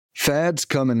Fads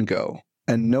come and go,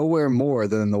 and nowhere more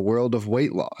than in the world of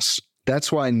weight loss.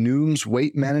 That's why Noom's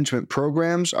weight management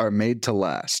programs are made to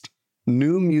last.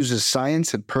 Noom uses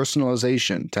science and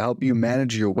personalization to help you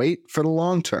manage your weight for the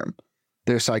long term.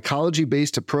 Their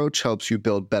psychology-based approach helps you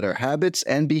build better habits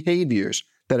and behaviors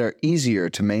that are easier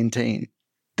to maintain.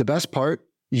 The best part?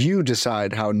 You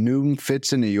decide how Noom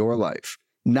fits into your life,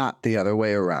 not the other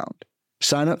way around.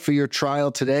 Sign up for your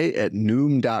trial today at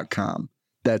Noom.com.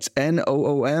 That's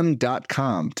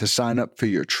Noom.com to sign up for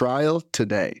your trial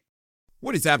today.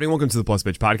 What is happening? Welcome to the Plus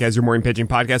Pitch Podcast, your morning pitching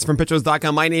podcast from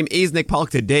Pitchers.com. My name is Nick Pollock.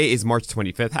 Today is March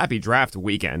 25th. Happy draft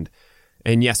weekend.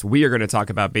 And yes, we are going to talk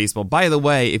about baseball. By the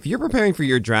way, if you're preparing for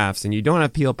your drafts and you don't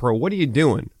have PL Pro, what are you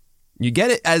doing? You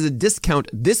get it as a discount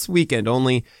this weekend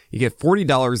only. You get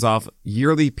 $40 off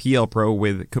yearly PL Pro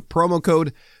with promo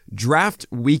code Draft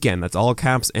Weekend. That's all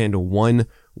caps and one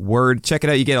word. Check it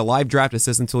out. You get a live draft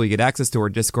assistant tool. You get access to our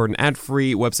Discord and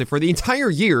ad-free website for the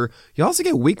entire year. You also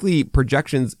get weekly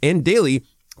projections and daily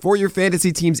for your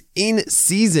fantasy teams in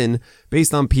season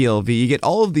based on PLV. You get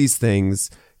all of these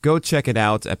things. Go check it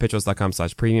out at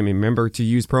pitchers.com/premium. Remember to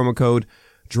use promo code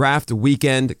Draft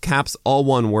Weekend, caps all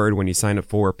one word when you sign up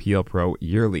for PL Pro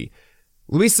yearly.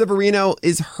 Luis Severino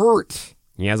is hurt.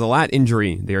 He has a lat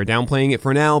injury. They are downplaying it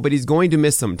for now, but he's going to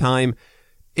miss some time.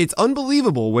 It's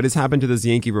unbelievable what has happened to this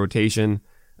Yankee rotation.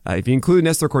 If you include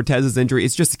Nestor Cortez's injury,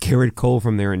 it's just Garrett Cole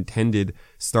from their intended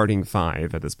starting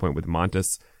five at this point with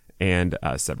Montes and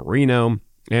Severino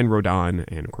and Rodon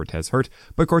and Cortez hurt.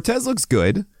 But Cortez looks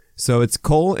good. So it's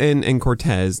Cole and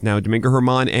Cortez. Now Domingo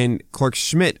Germán and Clark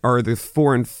Schmidt are the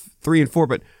 3 and 4.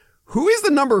 But who is the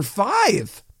number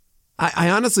 5? I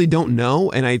honestly don't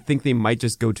know. And I think they might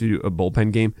just go to a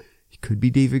bullpen game. It could be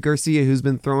David Garcia, who's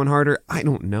been throwing harder. I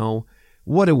don't know.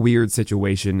 What a weird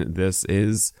situation this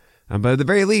is. But at the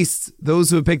very least, those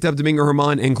who have picked up Domingo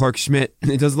Germán and Clark Schmidt,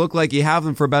 it does look like you have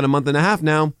them for about a month and a half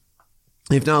now,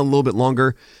 if not a little bit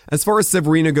longer. As far as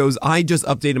Severino goes, I just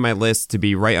updated my list to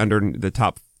be right under the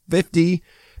top 50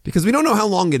 because we don't know how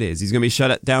long it is. He's going to be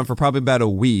shut down for probably about a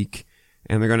week,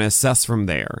 and they're going to assess from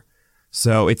there.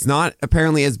 So it's not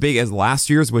apparently as big as last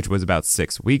year's, which was about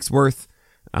 6 weeks worth.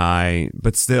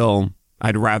 But still,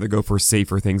 I'd rather go for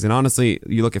safer things. And honestly,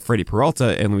 you look at Freddie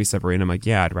Peralta and Luis Severino, I'm like,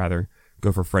 yeah, I'd rather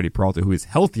go for Freddie Peralta, who is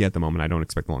healthy at the moment. I don't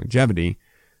expect longevity,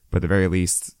 but at the very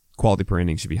least, quality per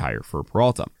inning should be higher for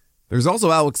Peralta. There's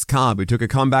also Alex Cobb, who took a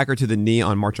comebacker to the knee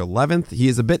on March 11th. He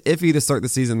is a bit iffy to start the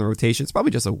season in the rotation. It's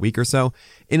probably just a week or so,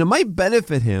 and it might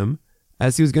benefit him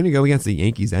as he was going to go against the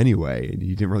Yankees anyway, and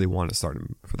you didn't really want to start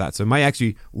him for that. So it might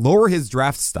actually lower his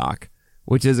draft stock,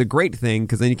 which is a great thing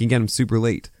because then you can get him super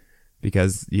late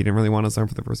because you didn't really want to start him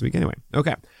for the first week anyway.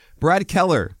 Okay. Brad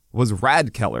Keller was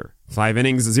Rad Keller. 5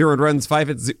 innings, 0 runs, 5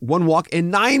 hits, 1 walk,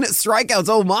 and 9 strikeouts.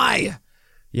 Oh my!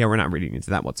 Yeah, we're not reading into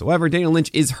that whatsoever. Daniel Lynch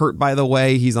is hurt, by the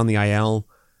way. He's on the IL.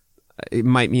 It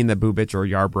might mean that Bubic or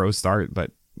Yarbrough start,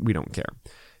 but we don't care.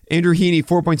 Andrew Heaney,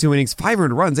 4.2 innings,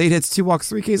 500 runs, 8 hits, 2 walks,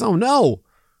 3 Ks. Oh no!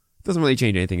 Doesn't really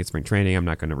change anything in spring training. I'm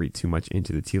not going to read too much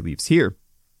into the tea leaves here.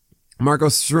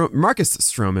 Marcus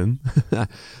Stroman,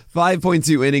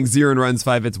 5.2 innings, 0 runs,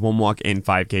 5 hits, 1 walk, and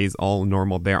 5 Ks. All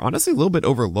normal there. Honestly, a little bit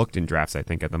overlooked in drafts, I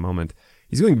think, at the moment.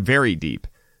 He's going very deep.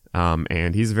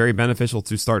 And he's very beneficial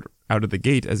to start out of the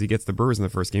gate as he gets the Brewers in the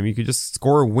first game. You could just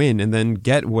score a win and then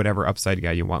get whatever upside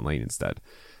guy you want late instead.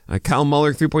 Kyle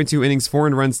Muller, 3.2 innings, 4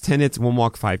 runs, 10 hits, 1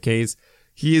 walk, 5 Ks.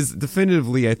 He is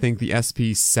definitively, I think, the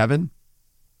SP7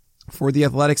 for the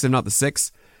Athletics, if not the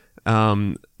 6.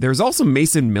 There's also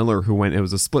Mason Miller, who it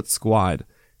was a split squad,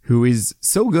 who is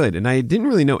so good. And I didn't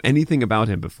really know anything about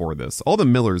him before this. All the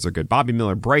Millers are good. Bobby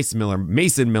Miller, Bryce Miller,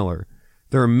 Mason Miller.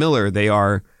 They're a Miller. They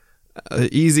are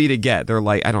easy to get. They're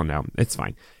like, I don't know. It's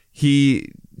fine. He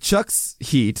chucks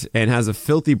heat and has a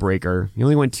filthy breaker. He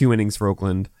only went 2 innings for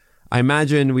Oakland. I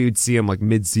imagine we would see him like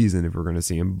mid-season if we're going to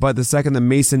see him. But the second that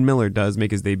Mason Miller does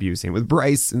make his debut, same with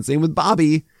Bryce and same with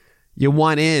Bobby, you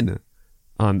want in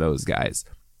on those guys.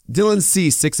 Dylan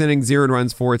Cease, 6 innings, 0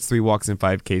 runs, 4 hits, 3 walks, and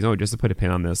 5 Ks. Oh, just to put a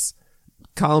pin on this,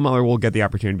 Kyle Muller will get the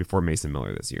opportunity before Mason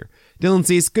Miller this year. Dylan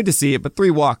Cease, good to see it, but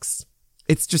 3 walks.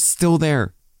 It's just still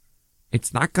there.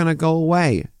 It's not going to go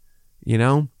away, you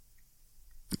know?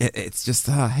 It's just,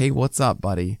 hey, what's up,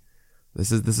 buddy?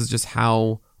 This is just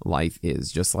how life is.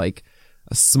 Just like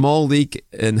a small leak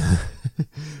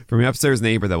from your upstairs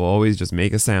neighbor that will always just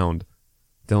make a sound.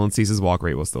 Dylan Cease's walk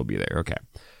rate will still be there. Okay.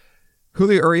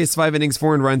 Julio Urias, 5 innings,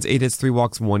 4 runs, 8 hits, 3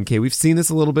 walks, 1 K. We've seen this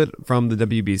a little bit from the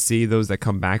WBC. Those that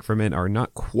come back from it are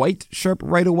not quite sharp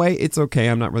right away. It's okay.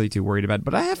 I'm not really too worried about it.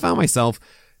 But I have found myself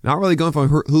not really going for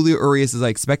Julio Urias as I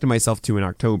expected myself to in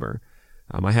October.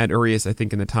 I had Urias, I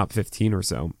think, in the top 15 or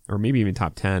so, or maybe even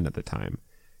top 10 at the time.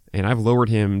 and I've lowered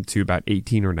him to about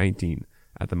 18 or 19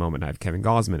 at the moment. I have Kevin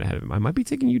Gausman ahead of him. I might be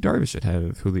taking Yu Darvish ahead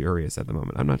of Julio Urias at the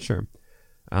moment. I'm not sure.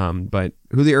 But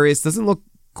Julio Urias doesn't look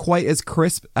quite as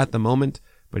crisp at the moment,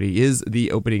 but he is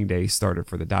the opening day starter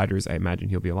for the Dodgers. I imagine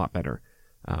he'll be a lot better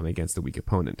against the weak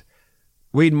opponent.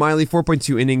 Wade Miley,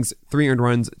 4.2 innings, 3 earned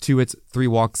runs, 2 hits, 3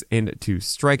 walks, and 2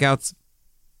 strikeouts.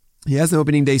 He has an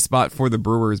opening day spot for the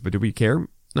Brewers, but do we care?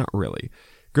 Not really.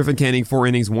 Griffin Canning, 4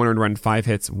 innings, 1 earned run, 5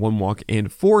 hits, 1 walk,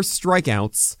 and 4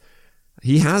 strikeouts.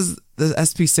 He has the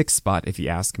SP6 spot, if you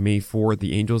ask me, for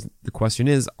the Angels. The question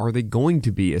is, are they going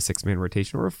to be a 6-man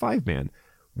rotation or a 5-man?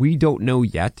 We don't know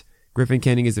yet. Griffin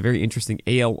Canning is a very interesting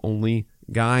AL-only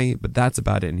guy, but that's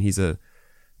about it, and he's a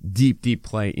deep, deep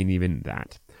play in even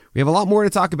that. We have a lot more to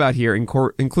talk about here,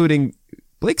 including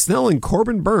Blake Snell and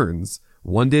Corbin Burns.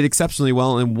 One did exceptionally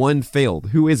well and one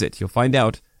failed. Who is it? You'll find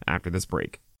out after this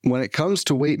break. When it comes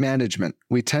to weight management,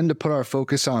 we tend to put our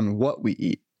focus on what we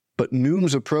eat, but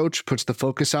Noom's approach puts the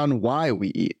focus on why we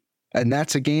eat, and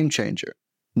that's a game changer.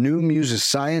 Noom uses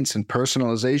science and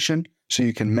personalization so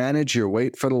you can manage your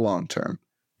weight for the long term.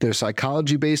 Their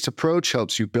psychology-based approach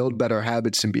helps you build better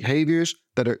habits and behaviors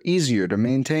that are easier to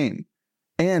maintain.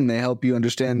 And they help you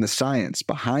understand the science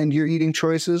behind your eating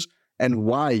choices and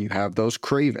why you have those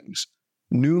cravings.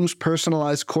 Noom's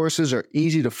personalized courses are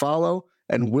easy to follow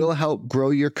and will help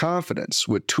grow your confidence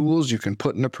with tools you can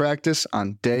put into practice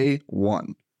on day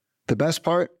one. The best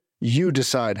part? You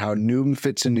decide how Noom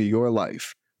fits into your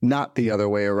life, not the other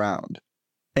way around.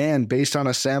 And based on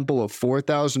a sample of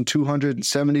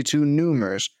 4,272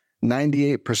 Noomers,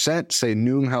 98% say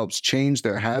Noom helps change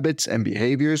their habits and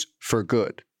behaviors for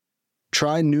good.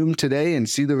 Try Noom today and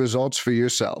see the results for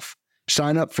yourself.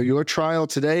 Sign up for your trial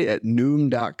today at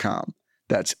Noom.com.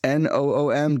 That's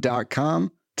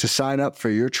Noom.com to sign up for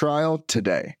your trial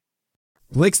today.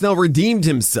 Blake Snell redeemed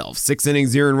himself. 6 innings,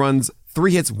 0 runs,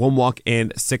 3 hits, 1 walk,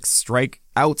 and 6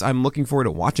 strikeouts. I'm looking forward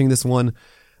to watching this one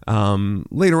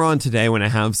later on today when I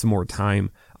have some more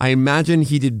time. I imagine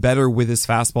he did better with his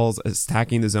fastballs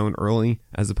attacking the zone early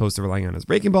as opposed to relying on his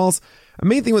breaking balls. A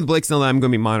main thing with Blake Snell that I'm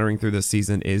going to be monitoring through this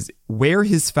season is where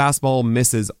his fastball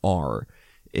misses are.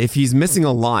 If he's missing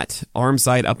a lot, arm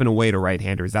side up and away to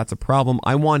right-handers, that's a problem.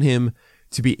 I want him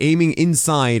to be aiming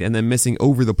inside and then missing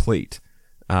over the plate,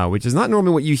 which is not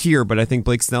normally what you hear, but I think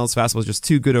Blake Snell's fastball is just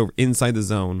too good over inside the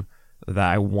zone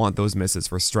that I want those misses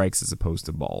for strikes as opposed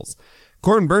to balls.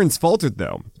 Corbin Burns faltered,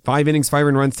 though. 5 innings, 5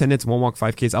 earned runs, 10 hits, 1 walk,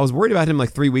 5 Ks. I was worried about him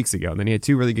like 3 weeks ago, and then he had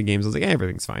 2 really good games. I was like,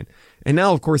 everything's fine. And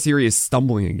now, of course, here he is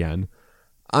stumbling again.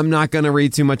 I'm not going to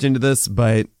read too much into this,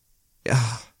 but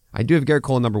I do have Garrett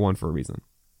Cole number 1 for a reason.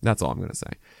 That's all I'm going to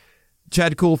say.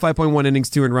 Chad Kuhl, 5.1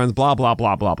 innings, 2 earned runs, blah, blah,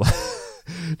 blah, blah, blah.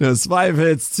 No, it's 5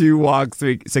 hits, 2 walks,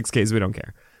 6 Ks. We don't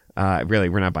care. Really,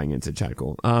 we're not buying into Chad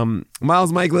Kuhl.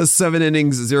 Miles Michaelis, 7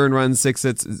 innings, 0 earned runs, 6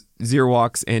 hits, 0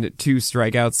 walks, and 2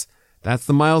 strikeouts. That's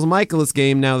the Miles Michaelis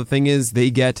game. Now, the thing is,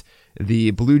 they get the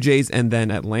Blue Jays and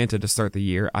then Atlanta to start the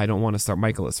year. I don't want to start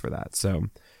Michaelis for that. So,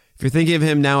 if you're thinking of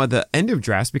him now at the end of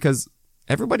drafts, because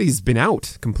everybody's been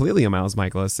out completely on Miles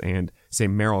Michaelis and, say,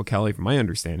 Merrill Kelly, from my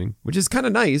understanding, which is kind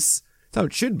of nice. That's how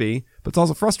it should be. But it's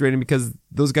also frustrating because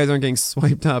those guys aren't getting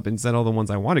swiped up. Instead, all the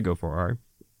ones I want to go for are.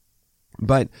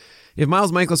 But if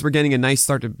Miles Michaelis were getting a nice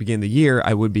start to begin the year,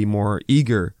 I would be more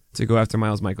eager to go after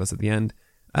Miles Michaelis at the end.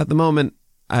 At the moment,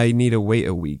 I need to wait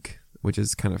a week, which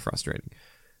is kind of frustrating.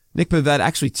 Nick Pivetta,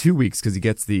 actually 2 weeks, because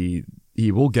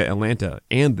he will get Atlanta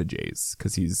and the Jays,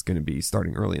 because he's going to be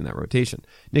starting early in that rotation.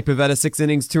 Nick Pivetta, 6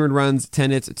 innings, 2 earned runs,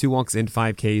 10 hits, 2 walks, and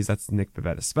 5 Ks. That's Nick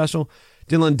Pivetta's special.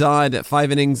 Dylan Dodd,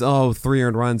 5 innings, 3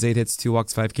 earned runs, 8 hits, 2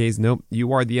 walks, 5 Ks. Nope,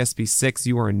 you are the SP6.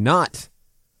 You are not.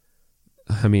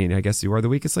 I mean, I guess you are the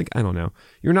weakest link. I don't know.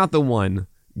 You're not the one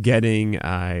getting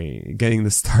the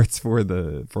starts for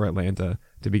Atlanta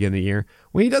to begin the year.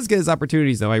 When he does get his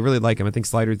opportunities, though, I really like him. I think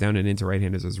sliders down and into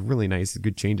right-handers is really nice.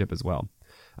 Good changeup as well.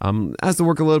 Has to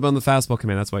work a little bit on the fastball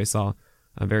command. That's why I saw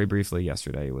very briefly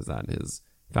yesterday was that his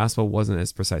fastball wasn't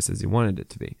as precise as he wanted it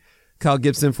to be. Kyle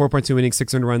Gibson, 4.2 innings,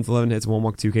 6 earned runs, 11 hits, 1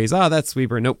 walk, 2 Ks. That's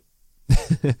sweeper. Nope.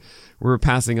 We're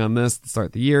passing on this to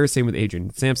start the year. Same with Adrian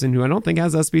Sampson, who I don't think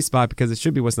has SB spot because it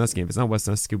should be Wesneski. If it's not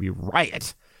Wesneski, it'll be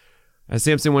Riot.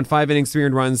 Sampson won 5 innings, 3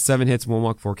 earned runs, 7 hits, 1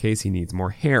 walk, 4 Ks. He needs more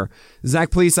hair. Zach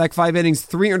Plesac, 5 innings,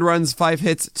 3 earned runs, 5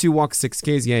 hits, 2 walks, 6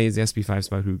 Ks. Yeah, he's the SB5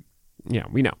 spot who, yeah,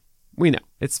 we know.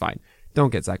 It's fine.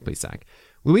 Don't get Zach Plesac.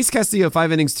 Luis Castillo,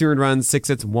 5 innings, 2 earned runs, 6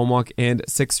 hits, 1 walk, and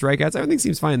 6 strikeouts. Everything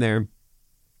seems fine there.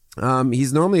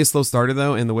 He's normally a slow starter,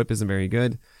 though, and the whip isn't very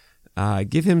good.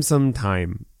 Give him some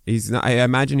time. I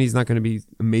imagine he's not going to be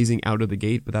amazing out of the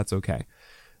gate, but that's okay.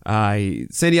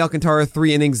 Sandy Alcantara,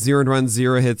 3 innings, 0 earned runs,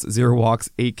 0 hits, 0 walks,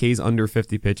 8 Ks under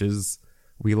 50 pitches.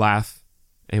 we laugh,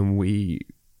 and we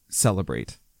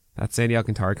celebrate. That's Sandy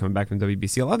Alcantara coming back from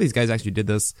WBC. A lot of these guys actually did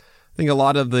this. I think a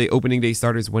lot of the opening day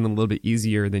starters went a little bit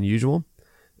easier than usual.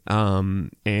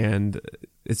 And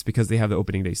it's because they have the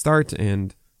opening day start,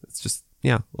 and it's just,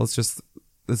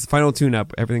 this final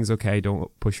tune-up. Everything's okay.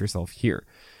 Don't push yourself here.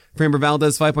 Framber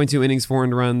Valdez, 5.2 innings, 4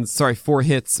 earned runs. 4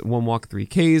 hits, 1 walk, 3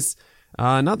 Ks.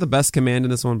 Not the best command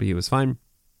in this one, but he was fine.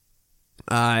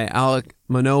 Alek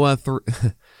Manoah,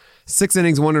 6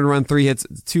 innings, 1 earned run, 3 hits,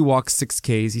 2 walks, 6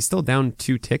 Ks. He's still down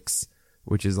 2 ticks,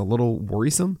 which is a little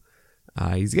worrisome.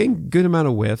 He's getting a good amount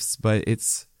of whiffs, but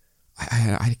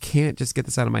I can't just get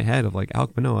this out of my head of like,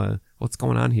 Alek Manoah, what's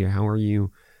going on here? How are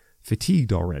you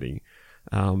fatigued already?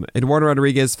 Eduardo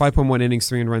Rodriguez, 5.1 innings,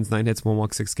 3 earned runs, 9 hits, 1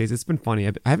 walk, 6 Ks. It's been funny.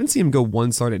 I haven't seen him go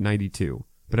 1 start at 92,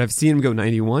 but I've seen him go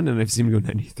 91 and I've seen him go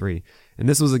 93. And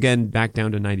this was again back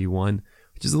down to 91,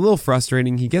 which is a little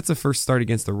frustrating. He gets a first start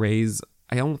against the Rays.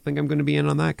 I don't think I'm going to be in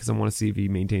on that because I want to see if he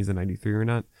maintains the 93 or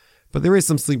not. But there is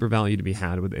some sleeper value to be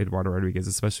had with Eduardo Rodriguez,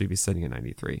 especially if he's sitting at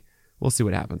 93. We'll see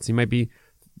what happens. He might be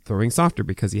throwing softer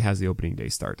because he has the opening day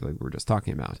start like we were just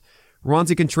talking about.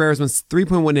 Roansy Contreras went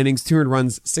 3.1 innings, 2 earned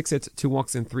runs, 6 hits, 2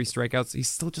 walks, and 3 strikeouts. He's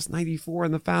still just 94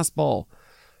 in the fastball.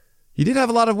 He did have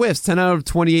a lot of whiffs, 10 out of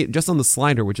 28 just on the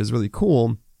slider, which is really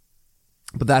cool,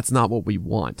 but that's not what we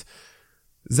want.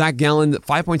 Zach Gallen,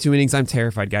 5.2 innings. I'm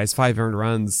terrified, guys. 5 earned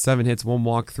runs, 7 hits, 1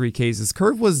 walk, 3 Ks. His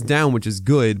curve was down, which is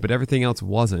good, but everything else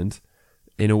wasn't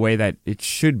in a way that it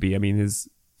should be. I mean, his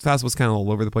fastball's kind of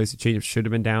all over the place. The changeup should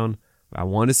have been down. I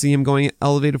want to see him going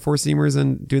elevated 4-seamers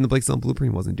and doing the Blake Snell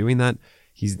blueprint. He wasn't doing that.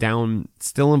 He's down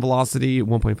still in velocity,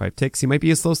 1.5 ticks. He might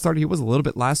be a slow starter. He was a little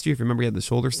bit last year. If you remember, he had the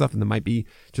shoulder stuff, and there might be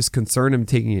just concern of him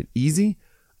taking it easy.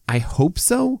 I hope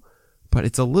so, but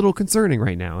it's a little concerning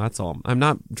right now. That's all. I'm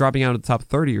not dropping out of the top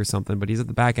 30 or something, but he's at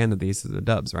the back end of the aces and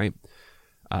dubs, right?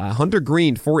 Hunter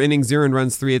Green, 4 innings, 0 earned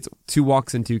runs, 3 hits, 2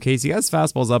 walks, and 2 Ks. He has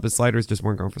fastballs up. His sliders just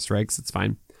weren't going for strikes. It's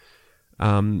fine.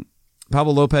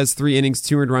 Pablo Lopez, 3 innings,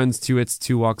 2 earned runs, 2 hits,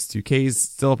 2 walks, 2 Ks.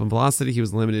 Still up in velocity. He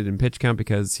was limited in pitch count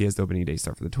because he has the opening day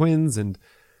start for the Twins. And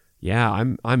yeah,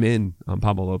 I'm in on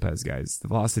Pablo Lopez, guys. The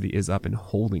velocity is up and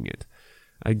holding it.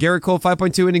 Garrett Cole,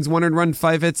 5.2 innings, 1 earned run,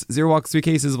 5 hits, 0 walks, 3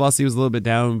 Ks. His velocity was a little bit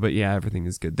down, but yeah, everything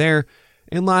is good there.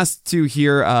 And last two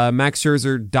here, Max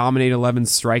Scherzer dominated 11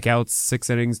 strikeouts, 6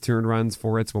 innings, 2 earned runs,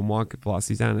 4 hits, 1 walk.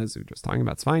 Velocity's down, as we were just talking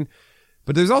about. It's fine.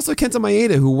 But there's also Kenta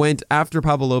Maeda, who went after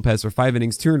Pablo Lopez for 5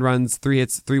 innings, 2 earned runs, 3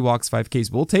 hits, 3 walks, 5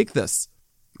 Ks. We'll take this.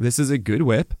 This is a good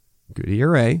whip, good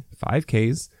ERA, 5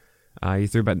 Ks. He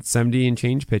threw about 70 and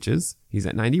change pitches. He's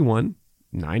at 91,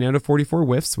 9 out of 44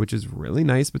 whiffs, which is really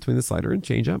nice between the slider and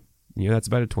changeup. You know, that's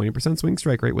about a 20% swing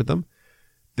strike rate with them.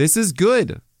 This is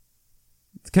good.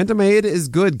 Kenta Maeda is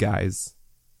good, guys.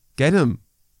 Get him.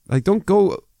 Like, don't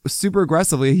go super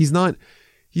aggressively. He's not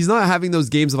having those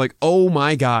games of like, oh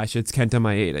my gosh, it's Kenta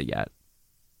Maeda yet.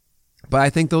 But I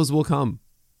think those will come.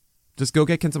 Just go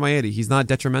get Kenta Maeda. He's not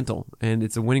detrimental, and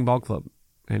it's a winning ball club,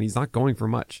 and he's not going for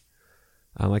much.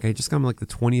 I just got him like the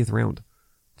 20th round.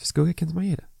 Just go get Kenta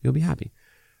Maeda. You'll be happy.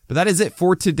 But that is it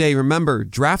for today. Remember,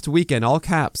 draft weekend, all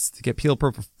caps, to get PL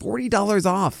Pro for $40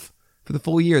 off for the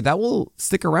full year. That will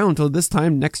stick around until this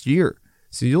time next year.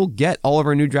 So you'll get all of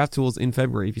our new draft tools in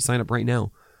February if you sign up right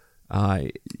now.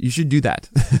 You should do that.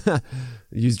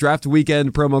 Use draft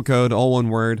weekend promo code, all one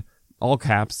word, all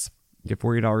caps. Get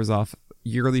 $40 off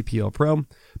yearly PL Pro.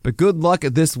 But good luck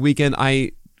this weekend.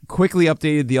 I quickly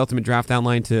updated the ultimate draft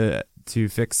outline to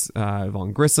fix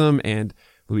Vaughn Grissom and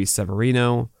Luis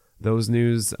Severino. Those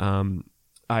news.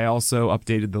 I also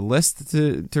updated the list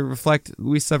to reflect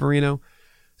Luis Severino.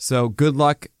 So good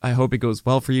luck. I hope it goes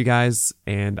well for you guys.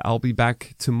 And I'll be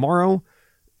back tomorrow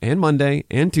and Monday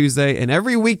and Tuesday and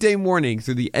every weekday morning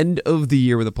through the end of the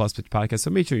year with a Plus Pitch podcast. So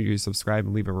make sure you subscribe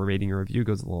and leave a rating or review. It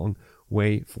goes a long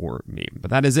way for me. But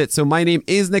that is it. So my name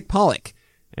is Nick Pollock,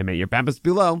 and may your BABIPs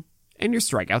be low and your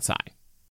strikeouts high.